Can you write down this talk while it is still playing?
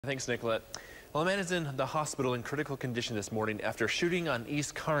Thanks, Nicolette. Well, a man is in the hospital in critical condition this morning after shooting on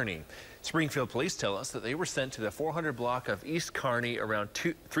East Kearney. Springfield police tell us that they were sent to the 400 block of East Kearney around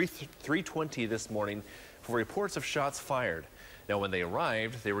 3:20 this morning for reports of shots fired. Now, when they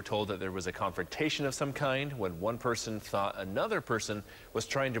arrived, they were told that there was a confrontation of some kind when one person thought another person was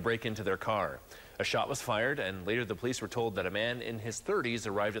trying to break into their car. A shot was fired, and later the police were told that a man in his 30s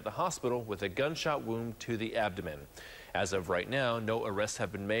arrived at the hospital with a gunshot wound to the abdomen. As of right now, no arrests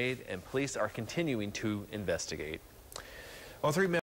have been made, and police are continuing to investigate. All three